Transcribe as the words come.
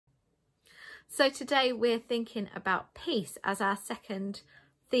So today we're thinking about peace as our second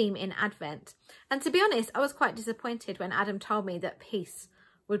theme in Advent. And to be honest, I was quite disappointed when Adam told me that peace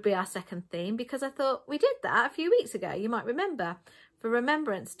would be our second theme, because I thought we did that a few weeks ago. You might remember, for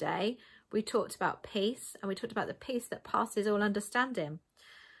Remembrance Day, we talked about peace, and we talked about the peace that passes all understanding.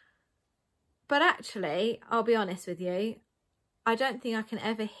 But actually, I'll be honest with you, I don't think I can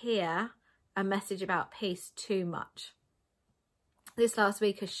ever hear a message about peace too much. This last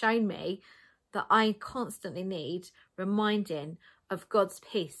week has shown me that I constantly need reminding of God's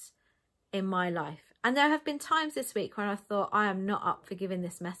peace in my life. And there have been times this week when I thought I am not up for giving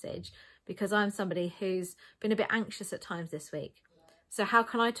this message, because I'm somebody who's been a bit anxious at times this week. So how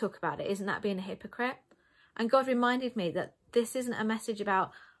can I talk about it? Isn't that being a hypocrite? And God reminded me that this isn't a message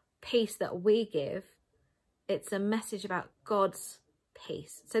about peace that we give. It's a message about God's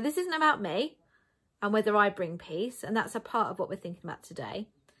peace. So this isn't about me and whether I bring peace, and that's a part of what we're thinking about today.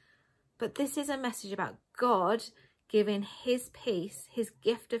 But this is a message about God giving his peace, his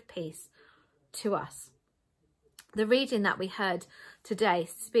gift of peace to us. The reading that we heard today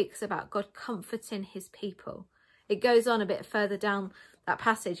speaks about God comforting his people. It goes on a bit further down that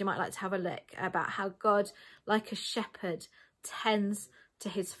passage. You might like to have a look about how God, like a shepherd, tends to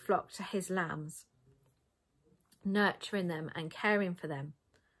his flock, to his lambs, nurturing them and caring for them.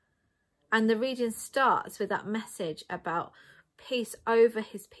 And the reading starts with that message about peace over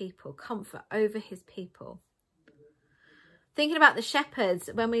his people, comfort over his people. Thinking about the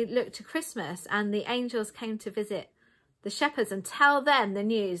shepherds, when we look to Christmas and the angels came to visit the shepherds and tell them the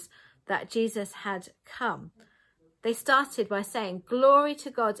news that Jesus had come, they started by saying, "Glory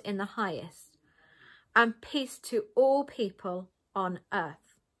to God in the highest, and peace to all people on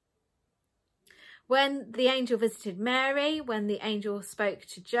earth." When the angel visited Mary, when the angel spoke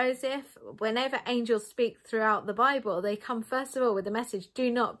to Joseph, whenever angels speak throughout the Bible, they come first of all with the message, do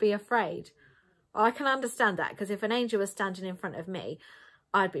not be afraid. Well, I can understand that, because if an angel was standing in front of me,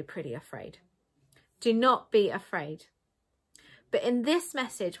 I'd be pretty afraid. Do not be afraid. But in this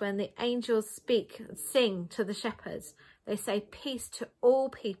message, when the angels sing to the shepherds, they say peace to all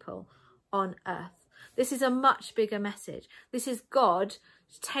people on earth. This is a much bigger message. This is God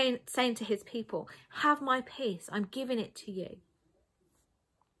saying to his people, have my peace, I'm giving it to you.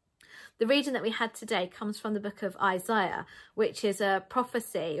 The reading that we had today comes from the book of Isaiah, which is a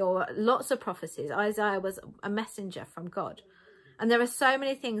prophecy, or lots of prophecies. Isaiah was a messenger from God. And there are so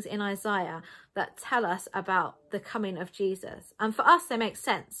many things in Isaiah that tell us about the coming of Jesus. And for us, they make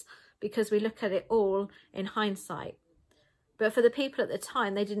sense because we look at it all in hindsight. But for the people at the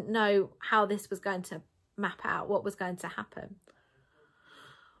time, they didn't know how this was going to map out, what was going to happen.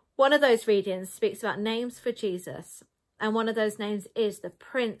 One of those readings speaks about names for Jesus, and one of those names is the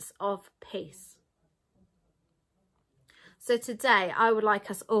Prince of Peace. So today, I would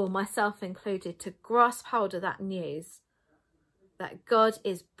like us all, myself included, to grasp hold of that news that God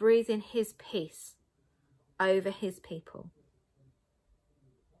is breathing his peace over his people.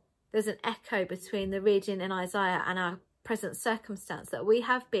 There's an echo between the reading in Isaiah and our present circumstance, that we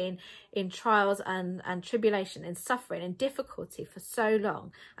have been in trials and tribulation and suffering and difficulty for so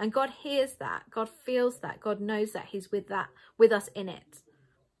long, and God hears that, God feels that, God knows that he's with us in it,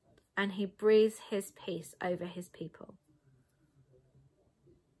 and he breathes his peace over his people.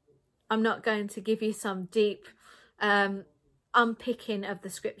 I'm not going to give you some deep unpicking of the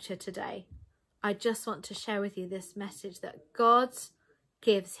scripture today. I just want to share with you this message that God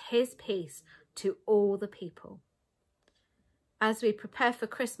gives his peace to all the people. As we prepare for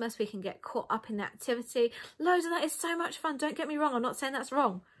Christmas, we can get caught up in the activity. Loads of that is so much fun. Don't get me wrong. I'm not saying that's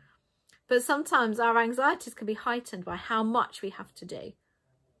wrong. But sometimes our anxieties can be heightened by how much we have to do.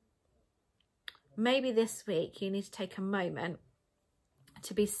 Maybe this week you need to take a moment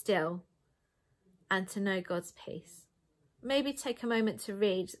to be still and to know God's peace. Maybe take a moment to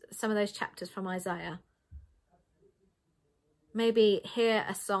read some of those chapters from Isaiah. Maybe hear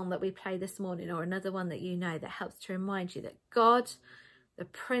a song that we play this morning, or another one that you know, that helps to remind you that God, the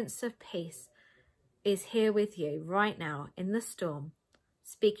Prince of Peace, is here with you right now in the storm,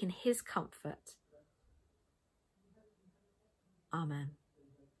 speaking his comfort. Amen.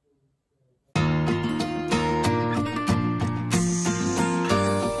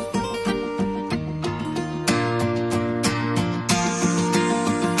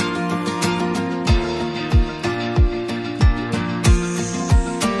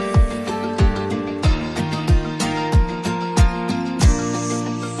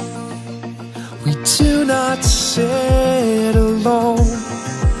 Do not sit alone.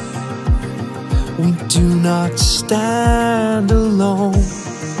 We do not stand alone.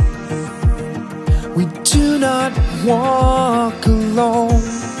 We do not walk alone.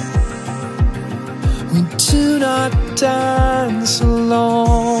 do not dance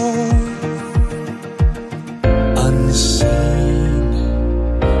alone. Unseen,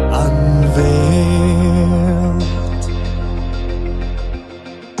 unveiled,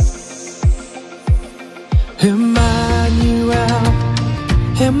 Emmanuel,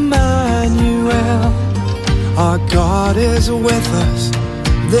 Emmanuel, our God is with us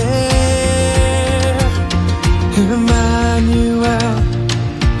there. Emmanuel,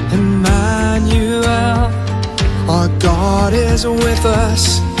 Emmanuel, our God is with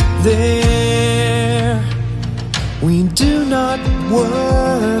us there. We do not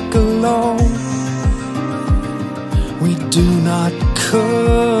work alone. We do not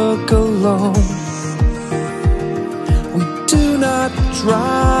cook alone. We do not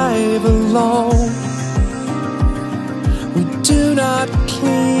drive alone. We do not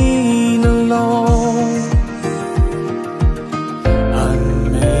clean alone.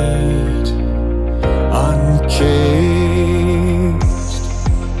 Unmade, uncaged.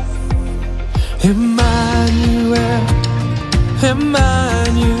 Emmanuel,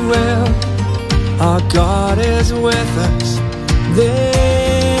 Emmanuel, our God is with us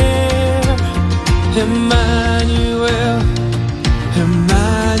there. Emmanuel,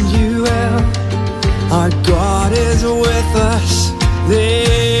 Emmanuel, our God is with us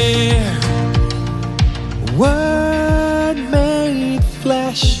there. Word made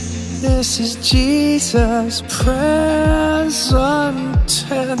flesh, this is Jesus. Present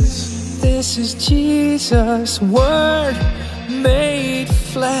tense, this is Jesus. Word made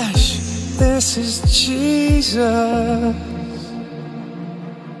flesh, this is Jesus.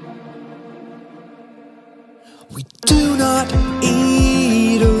 We do not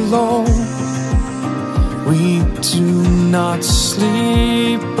eat alone. We do not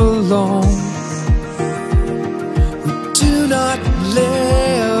sleep alone. We do not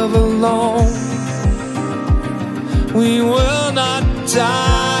live alone. We will not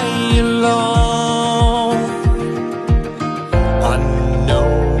die alone.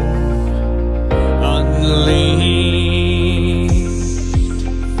 Unknown, unleashed.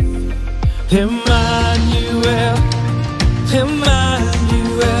 Emmanuel,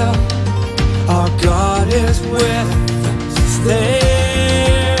 Emmanuel, our God is with us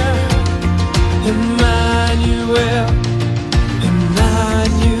there. Emmanuel,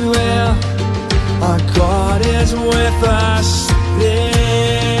 Emmanuel, our God is with us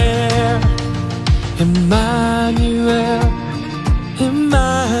there. Emmanuel,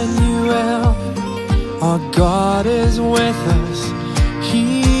 Emmanuel, our God is with us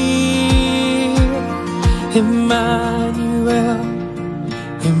here. Emmanuel,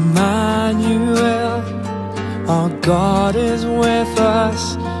 Emmanuel, our God is with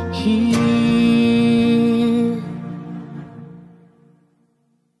us here.